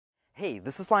Hey,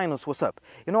 this is Linus, what's up?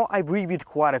 I've reviewed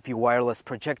quite a few wireless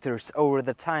projectors over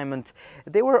the time and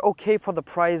they were okay for the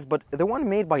price, but the one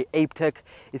made by ApeTech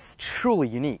is truly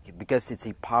unique because it's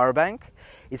a power bank,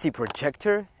 it's a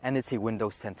projector, and it's a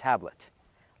Windows 10 tablet.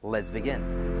 Let's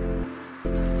begin.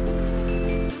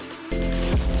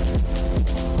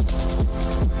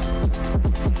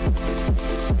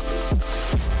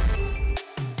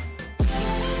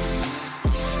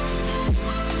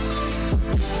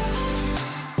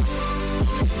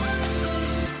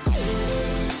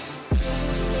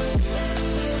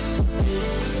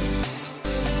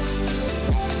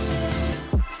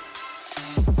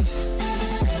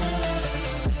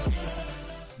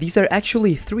 These are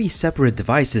actually three separate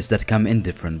devices that come in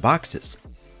different boxes.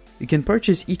 You can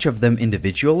purchase each of them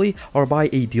individually or buy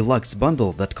a deluxe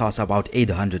bundle that costs about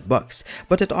 $800,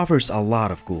 but it offers a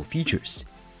lot of cool features.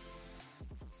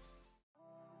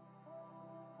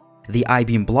 The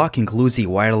I-beam block includes a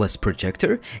wireless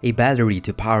projector, a battery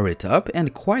to power it up,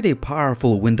 and quite a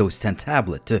powerful Windows 10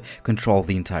 tablet to control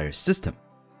the entire system.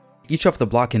 Each of the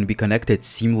block can be connected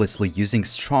seamlessly using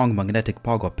strong magnetic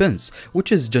pogo pins,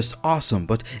 which is just awesome,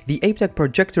 but the ApeTech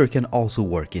projector can also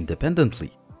work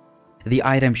independently. The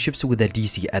item ships with a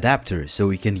DC adapter,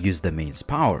 so you can use the mains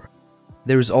power.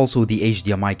 There is also the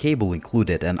HDMI cable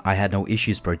included, and I had no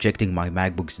issues projecting my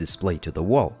MacBook's display to the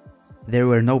wall. There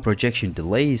were no projection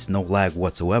delays, no lag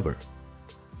whatsoever.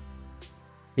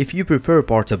 If you prefer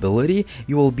portability,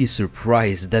 you will be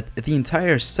surprised that the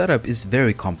entire setup is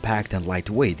very compact and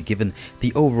lightweight given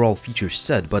the overall feature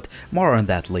set, but more on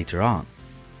that later on.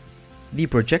 The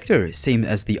projector, same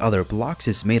as the other blocks,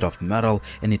 is made of metal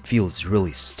and it feels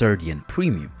really sturdy and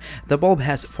premium. The bulb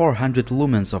has 400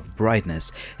 lumens of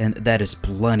brightness, and that is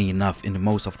plenty enough in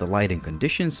most of the lighting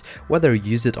conditions, whether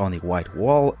you use it on a white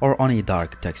wall or on a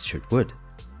dark textured wood.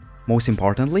 Most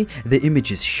importantly, the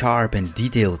image is sharp and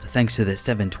detailed thanks to the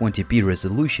 720p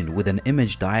resolution with an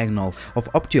image diagonal of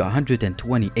up to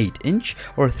 128 inch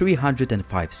or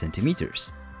 305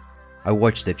 centimeters. I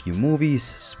watched a few movies,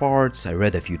 sports, I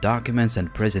read a few documents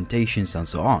and presentations and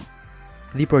so on.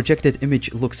 The projected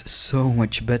image looks so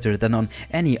much better than on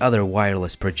any other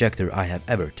wireless projector I have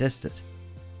ever tested.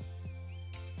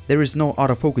 There is no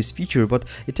autofocus feature, but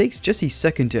it takes just a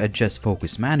second to adjust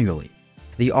focus manually.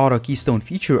 The auto keystone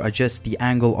feature adjusts the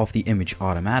angle of the image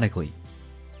automatically.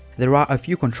 There are a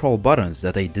few control buttons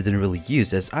that I didn't really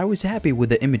use as I was happy with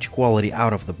the image quality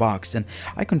out of the box and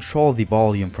I control the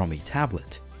volume from a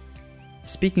tablet.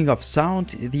 Speaking of sound,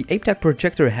 the ApeTech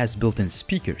projector has built-in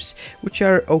speakers, which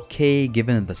are okay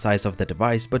given the size of the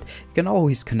device, but you can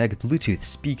always connect Bluetooth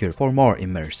speaker for more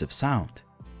immersive sound.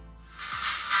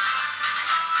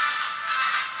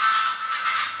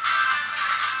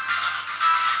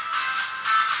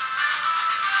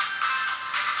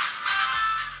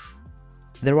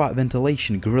 There are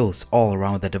ventilation grills all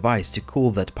around the device to cool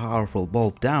that powerful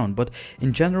bulb down, but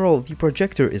in general the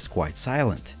projector is quite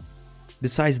silent.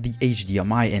 Besides the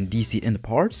HDMI and DC in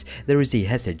ports, there is a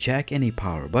headset jack and a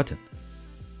power button.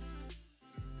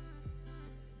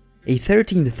 A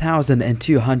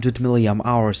 13,200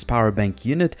 mAh power bank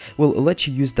unit will let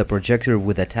you use the projector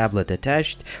with a tablet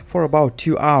attached for about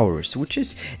 2 hours, which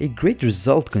is a great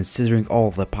result considering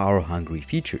all the power-hungry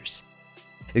features.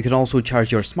 You can also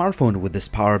charge your smartphone with this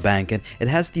power bank, and it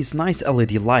has these nice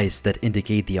LED lights that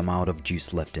indicate the amount of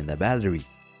juice left in the battery.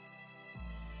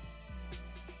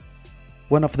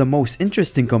 One of the most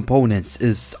interesting components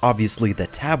is obviously the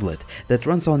tablet that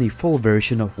runs on a full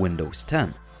version of Windows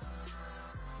 10.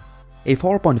 A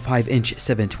 4.5-inch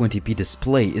 720p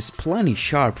display is plenty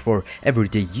sharp for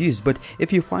everyday use, but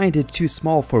if you find it too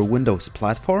small for Windows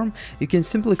platform, you can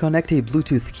simply connect a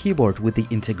Bluetooth keyboard with the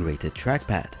integrated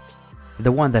trackpad.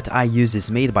 The one that I use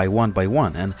is made by One by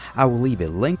One, and I will leave a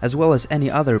link as well as any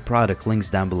other product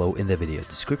links down below in the video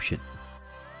description.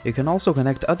 You can also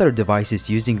connect other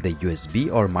devices using the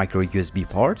USB or micro USB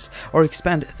ports or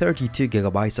expand 32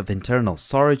 GB of internal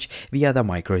storage via the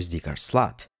micro SD card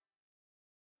slot.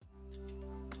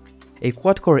 A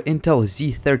quad-core Intel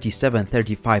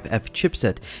Z3735F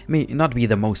chipset may not be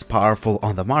the most powerful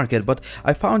on the market, but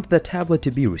I found the tablet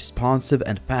to be responsive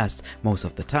and fast most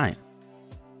of the time.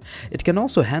 It can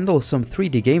also handle some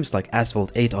 3D games like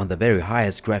Asphalt 8 on the very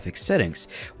highest graphics settings,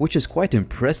 which is quite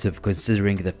impressive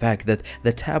considering the fact that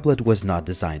the tablet was not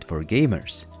designed for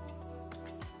gamers.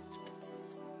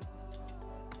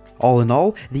 All in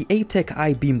all, the ApeTech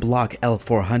I-beam block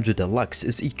L400 Deluxe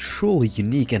is a truly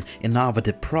unique and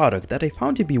innovative product that I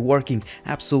found to be working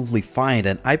absolutely fine,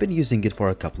 and I've been using it for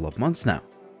a couple of months now.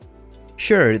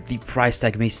 Sure, the price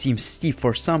tag may seem steep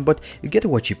for some, but you get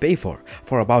what you pay for.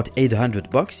 For about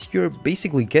 800 bucks, you're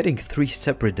basically getting 3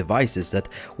 separate devices that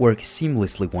work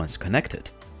seamlessly once connected.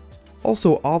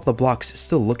 Also, all the blocks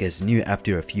still look as new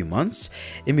after a few months,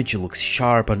 image looks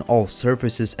sharp on all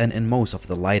surfaces and in most of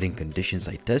the lighting conditions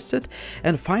I tested,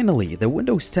 and finally, the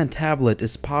Windows 10 tablet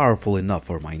is powerful enough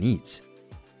for my needs.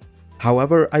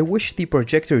 However, I wish the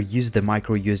projector used the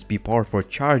micro USB port for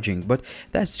charging, but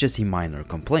that's just a minor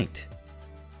complaint.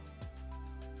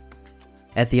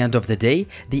 At the end of the day,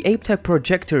 the ApeTech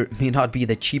projector may not be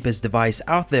the cheapest device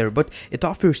out there, but it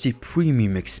offers a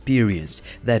premium experience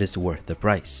that is worth the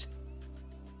price.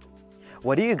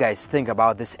 What do you guys think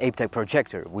about this ApeTech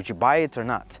projector? Would you buy it or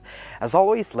not? As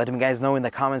always, let me guys know in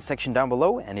the comment section down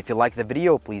below, and if you like the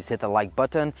video, please hit the like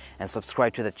button and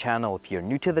subscribe to the channel if you're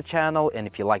new to the channel and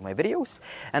if you like my videos.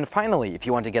 And finally, if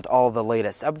you want to get all the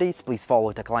latest updates, please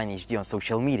follow Techline HD on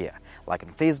social media, like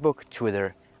on Facebook,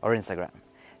 Twitter, or Instagram.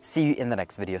 See you in the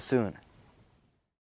next video soon.